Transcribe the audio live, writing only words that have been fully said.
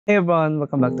Hey everyone,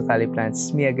 welcome back to Cali Plants.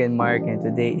 It's me again, Mark, and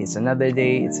today is another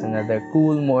day. It's another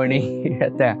cool morning here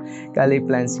at the Cali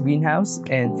Plants greenhouse.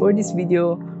 And for this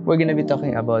video, we're gonna be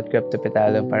talking about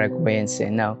Graptopetalum Paraguayense.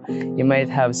 Now, you might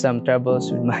have some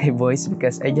troubles with my voice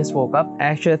because I just woke up. I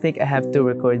actually think I have to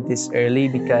record this early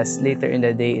because later in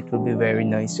the day it will be very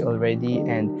noisy already,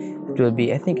 and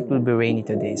I think it will be rainy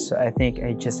today. So I think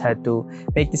I just had to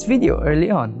make this video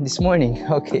early on this morning.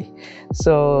 Okay,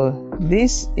 so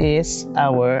this is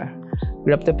our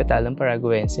Graptopetalum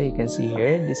paraguayense. You can see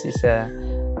here, this is a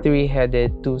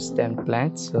three-headed two-stemmed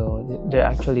plant. So there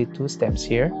are actually two stems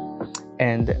here.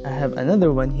 And I have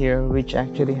another one here which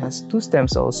actually has two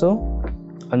stems also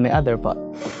on my other pot.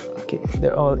 Okay,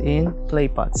 they're all in clay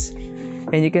pots.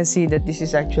 And you can see that this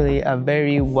is actually a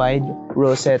very wide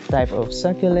rosette type of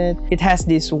succulent. It has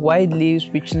these wide leaves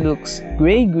which looks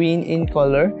gray-green in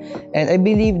color, and I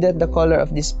believe that the color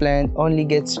of this plant only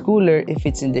gets cooler if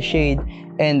it's in the shade,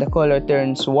 and the color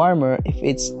turns warmer if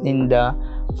it's in the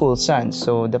full sun.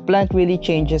 So the plant really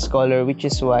changes color, which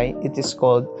is why it is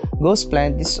called ghost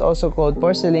plant. This is also called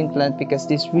porcelain plant because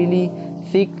these really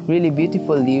thick, really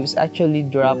beautiful leaves actually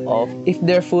drop off if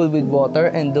they're full with water,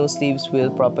 and those leaves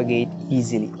will propagate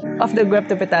easily. Of the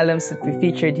Graptopetalums that we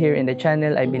featured here in the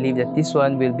channel, I believe that this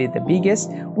one will be the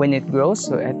biggest when it grows.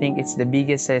 So I think it's the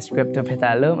biggest size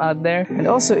Graptopetalum out there, and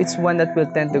also it's one that will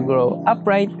tend to grow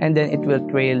upright and then it will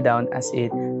trail down as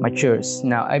it matures.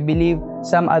 Now, I believe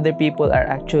some other people are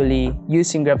actually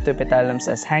using Graptopetalums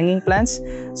as hanging plants.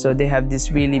 So they have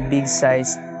this really big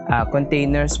size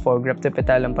containers for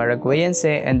Graptopetalum paraguayense,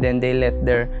 and then they let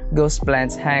their ghost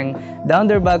plants hang down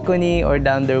their balcony or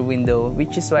down their window,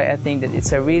 which is why I think that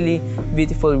it's a really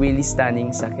beautiful, really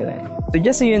stunning succulent. So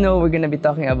just so you know, we're going to be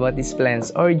talking about this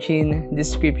plant's origin,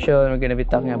 description, we're going to be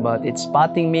talking about its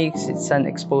potting mix, its sun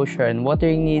exposure and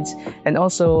watering needs, and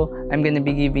also I'm going to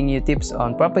be giving you tips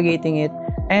on propagating it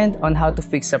and on how to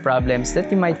fix the problems that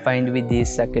you might find with these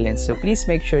succulents. So please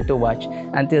make sure to watch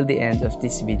until the end of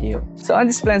this video. So on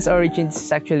this plant's origin, this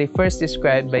is actually first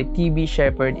described by T.B.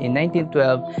 Shepard in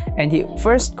 1912, and he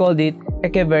first called it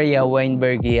Echeveria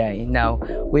weinbergii. Now,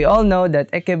 we all know that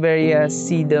Echeveria,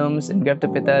 sedums, and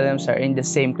Graptopetalums are in the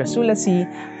same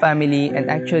Crassulaceae family, and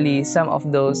actually some of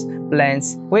those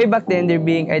plants, way back then, they're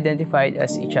being identified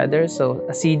as each other. So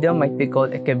a sedum might be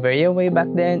called Echeveria way back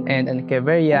then, and an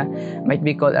Echeveria might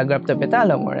be called a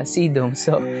Graptopetalum or a sedum.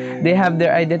 So they have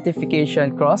their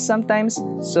identification crossed sometimes.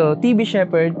 So T.B.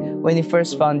 Shepard, when he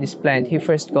first found this plant, he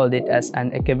first called it as an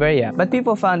Echeveria. But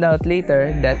people found out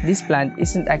later that this plant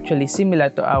isn't actually similar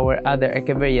to our other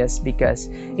Echeverias because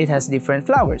it has different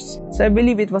flowers. So I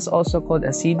believe it was also called a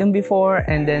sedum before,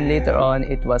 and then later on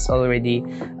it was already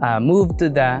moved to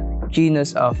the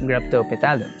genus of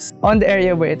Graptopetalums. On the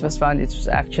area where it was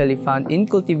actually found in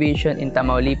cultivation in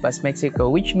Tamaulipas, Mexico,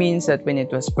 which means that when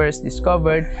it was first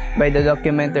discovered by the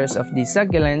documenters of these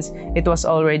succulents, it was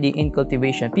already in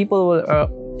cultivation. People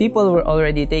were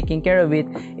already taking care of it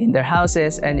in their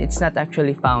houses, and it's not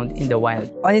actually found in the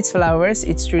wild. On its flowers,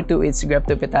 it's true to its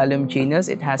Graptopetalum genus.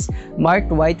 It has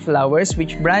marked white flowers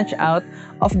which branch out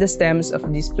of the stems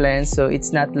of these plants, so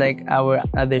it's not like our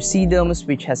other sedums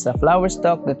which has a flower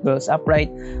stalk that grows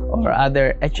upright, or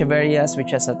other echeverias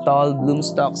which has a tall bloom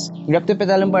stalks.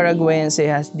 Graptopetalum paraguayense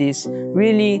has these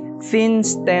really thin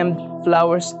stemmed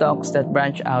flower stalks that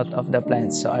branch out of the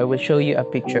plant. So I will show you a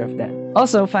picture of that.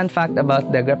 Also, fun fact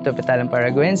about the Graptopetalum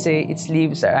paraguayense, its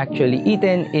leaves are actually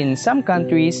eaten in some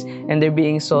countries, and they're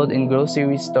being sold in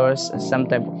grocery stores as some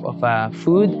type of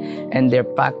food, and they're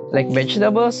packed like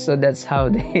vegetables. So that's how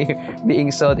they're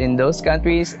being sold in those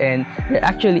countries, and they're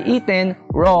actually eaten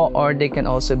raw, or they can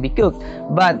also be cooked.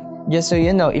 But just so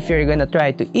you know, if you're gonna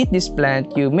try to eat this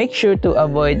plant, you make sure to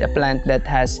avoid a plant that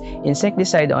has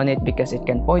insecticide on it because it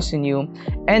can poison you,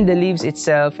 and the leaves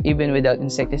itself, even without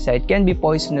insecticide, can be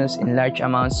poisonous in large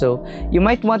amounts. So you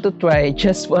might want to try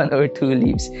just one or two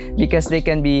leaves because they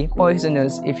can be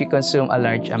poisonous if you consume a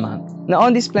large amount. Now,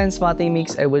 on this plant's potting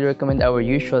mix, I would recommend our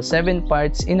usual 7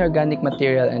 parts inorganic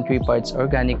material and 3 parts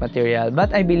organic material.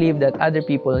 But I believe that other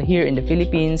people here in the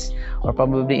Philippines, or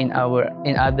probably in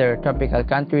other tropical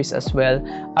countries as well,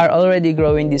 are already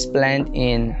growing this plant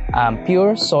in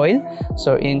pure soil.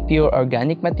 So in pure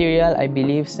organic material, I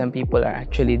believe some people are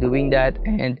actually doing that,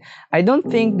 and I don't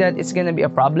think that it's gonna be a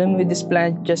problem with this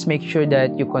plant. Just make sure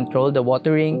that you control the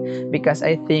watering, because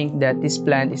I think that this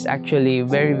plant is actually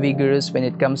very vigorous when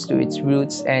it comes to its its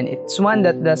roots, and it's one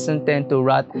that doesn't tend to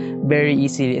rot very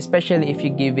easily, especially if you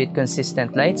give it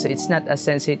consistent light. So it's not as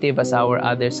sensitive as our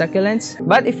other succulents.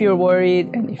 But if you're worried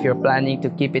and if you're planning to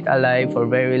keep it alive for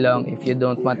very long, if you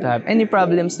don't want to have any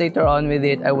problems later on with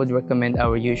it, I would recommend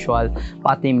our usual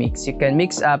potting mix. You can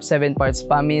mix up 7 parts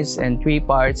pumice and 3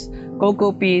 parts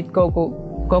cocoa peat,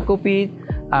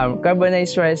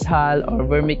 carbonized rice hull, or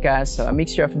vermicast. So a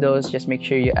mixture of those. Just make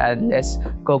sure you add less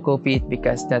cocoa peat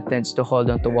because that tends to hold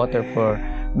on to water for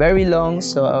very long.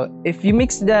 So if you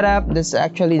mix that up, that's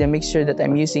actually the mixture that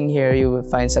I'm using here. You will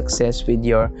find success with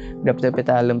your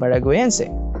Graptopetalum paraguayense.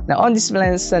 Now on this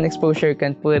plant, sun exposure, you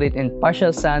can put it in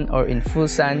partial sun or in full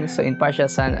sun. So in partial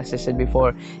sun, as I said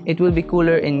before, it will be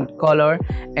cooler in color,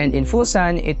 and in full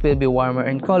sun, it will be warmer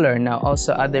in color. Now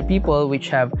also other people which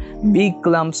have big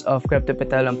clumps of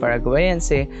Graptopetalum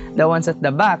paraguayense, the ones at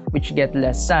the back which get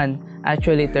less sun,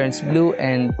 actually turns blue,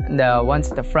 and the ones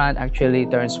at the front actually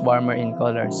turns warmer in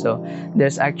color. So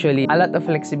there's actually a lot of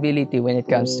flexibility when it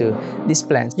comes to these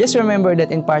plants. Just remember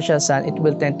that in partial sun, it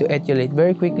will tend to etiolate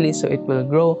very quickly, so it will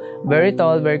grow very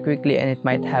tall very quickly, and it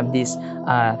might have these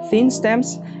thin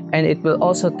stems, and it will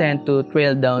also tend to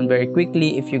trail down very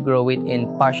quickly if you grow it in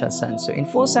partial sun. So in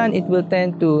full sun, it will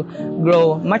tend to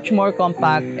grow much more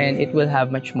compact, and it will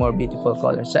have much more beautiful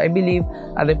color. So I believe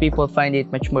other people find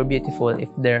it much more beautiful if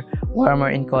they're warmer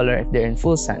in color, if they're in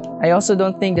full sun. I also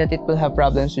don't think that it will have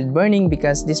problems with burning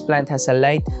because this plant has a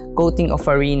light coating of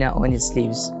farina on its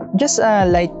leaves. Just a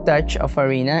light touch of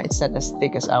farina. It's not as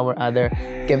thick as our other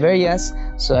Caverias,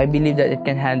 so I believe that it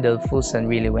can handle full sun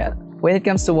really well. When it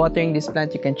comes to watering this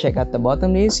plant, you can check out the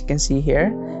bottom leaves. You can see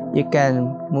here, you can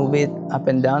move it up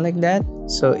and down like that.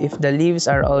 So if the leaves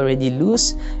are already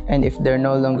loose and if they're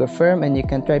no longer firm, and you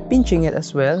can try pinching it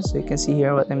as well. So you can see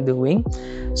here what I'm doing.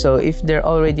 So if they're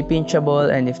already pinchable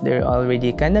and if they're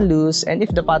already kind of loose, and if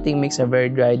the potting mix are very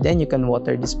dry, then you can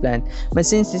water this plant. But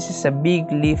since this is a big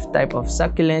leaf type of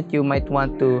succulent, you might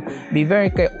want to be very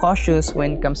cautious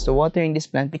when it comes to watering this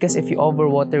plant, because if you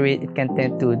overwater it, it can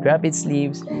tend to drop its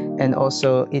leaves, and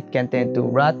also it can tend to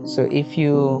rot. So if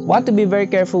you want to be very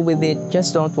careful with it,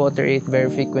 just don't water it very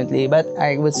frequently. But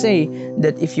I would say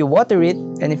that if you water it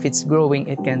and if it's growing,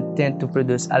 it can tend to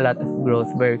produce a lot of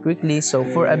growth very quickly. So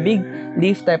for a big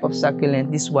leaf type of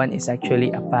succulent, this one is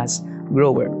actually a fast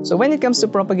grower. So when it comes to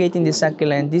propagating the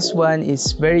succulent, this one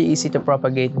is very easy to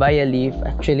propagate via leaf.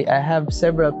 Actually, I have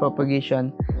several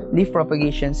leaf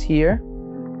propagations here.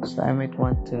 So I might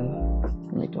want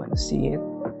to see it.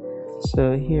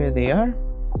 So here they are.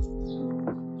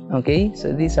 Okay,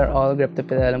 so these are all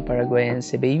Graptopetalum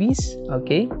paraguayense babies.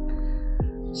 Okay,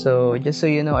 so just so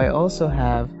you know, I also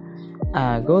have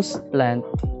a ghost plant,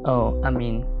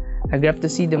 a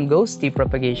Graptosedum ghosty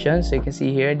propagation. So you can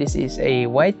see here, this is a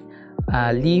white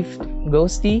leafed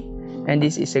ghosty, and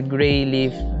this is a gray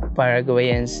leaf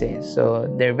Paraguayense.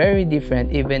 So they're very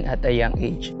different even at a young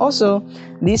age. Also,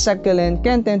 these succulent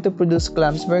can tend to produce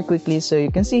clumps very quickly. So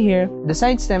you can see here, the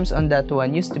side stems on that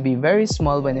one used to be very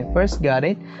small when I first got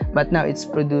it, but now it's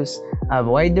produced a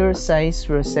wider size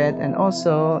rosette, and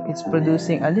also it's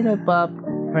producing a little pop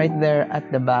right there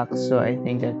at the back. So I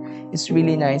think that it's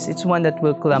really nice. It's one that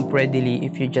will clump readily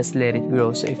if you just let it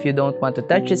grow. So if you don't want to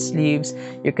touch its leaves,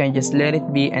 you can just let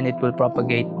it be and it will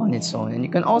propagate on its own. And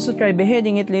you can also try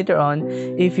beheading it later on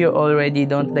if you already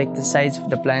don't like the size of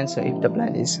the plant. So if the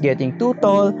plant is getting too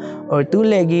tall or too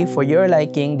leggy for your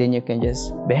liking, then you can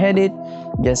just behead it,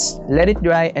 just let it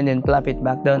dry, and then plop it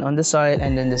back down on the soil,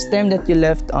 and then the stem that you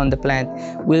left on the plant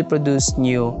will produce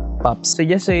new pups. So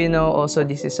just so you know, also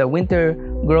this is a winter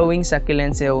growing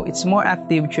succulent, so it's more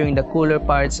active during the cooler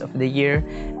parts of the year,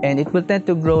 and it will tend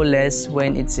to grow less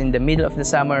when it's in the middle of the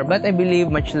summer. But I believe,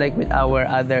 much like with our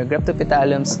other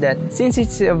Graptopetalums, that since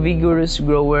it's a vigorous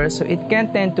grower, so it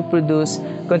can tend to produce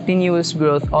continuous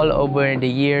growth all over the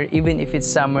year. Even if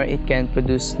it's summer, it can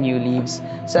produce new leaves.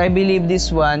 So I believe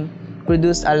this one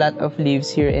produced a lot of leaves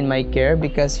here in my care,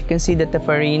 because you can see that the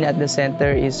farina at the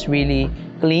center is really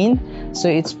clean. So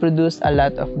it's produced a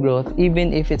lot of growth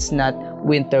even if it's not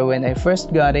winter when I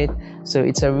first got it. So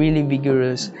it's a really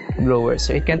vigorous grower,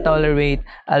 so it can tolerate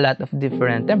a lot of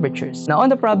different temperatures. Now on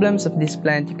the problems of this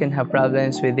plant, you can have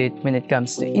problems with it when it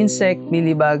comes to insect,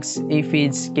 mealybugs,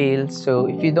 aphids, scales. So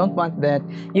if you don't want that,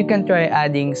 you can try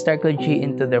adding Sterco G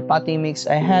into their potting mix.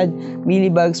 I had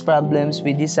mealybugs problems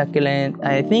with this succulent.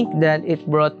 I think that it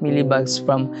brought mealybugs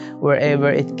from wherever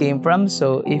it came from.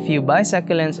 So if you buy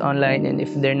succulents online and if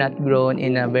if they're not grown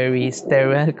in a very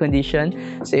sterile condition.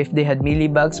 So if they had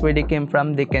mealybugs where they came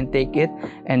from, they can take it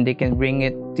and they can bring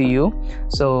it to you.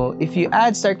 So if you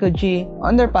add Circle G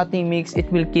on their potting mix, it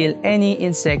will kill any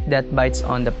insect that bites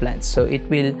on the plant. So it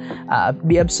will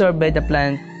be absorbed by the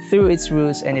plant through its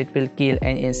roots and it will kill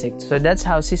any insect. So that's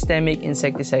how systemic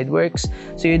insecticide works.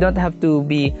 So you don't have to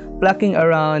be plucking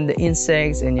around the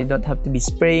insects and you don't have to be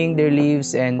spraying their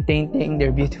leaves and tainting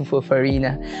their beautiful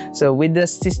farina. So with the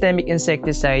systemic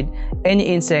insecticide, any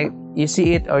insect, you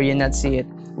see it or you not see it,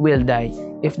 will die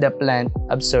if the plant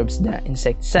absorbs the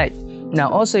insecticide. Now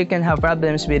also you can have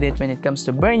problems with it when it comes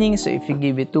to burning. So if you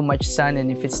give it too much sun and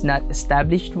if it's not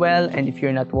established well and if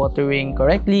you're not watering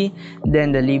correctly,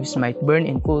 then the leaves might burn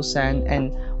in full sun.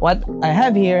 And what I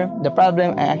have here, the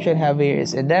problem I actually have here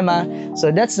is edema.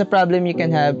 So that's the problem you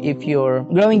can have if you're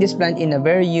growing this plant in a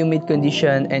very humid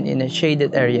condition and in a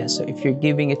shaded area. So if you're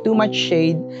giving it too much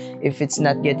shade, if it's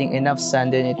not getting enough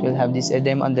sun, then it will have this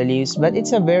edema on the leaves. But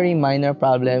it's a very minor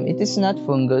problem. It is not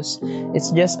fungus.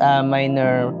 It's just a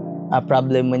minor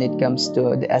problem when it comes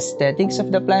to the aesthetics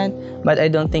of the plant, but I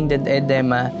don't think that the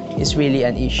edema is really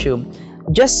an issue,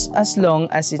 just as long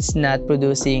as it's not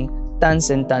producing tons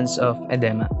and tons of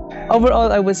edema.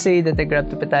 Overall, I would say that the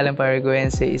Graptopetalum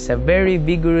paraguayense is a very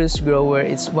vigorous grower.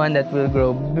 It's one that will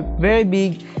grow very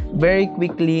big, very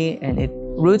quickly, and it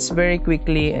roots very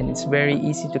quickly, and it's very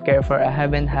easy to care for. I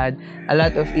haven't had a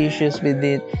lot of issues with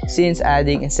it. Since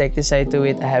adding insecticide to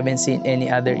it, I haven't seen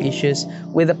any other issues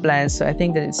with the plants. So I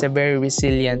think that it's a very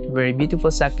resilient, very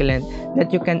beautiful succulent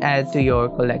that you can add to your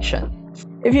collection.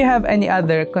 If you have any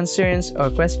other concerns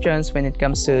or questions when it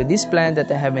comes to this plant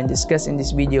that I haven't discussed in this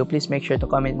video, please make sure to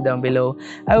comment down below.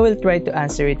 I will try to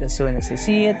answer it as soon as I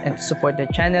see it. And to support the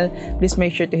channel, please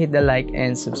make sure to hit the like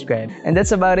and subscribe. And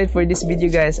that's about it for this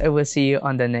video, guys. I will see you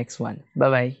on the next one. Bye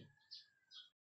bye.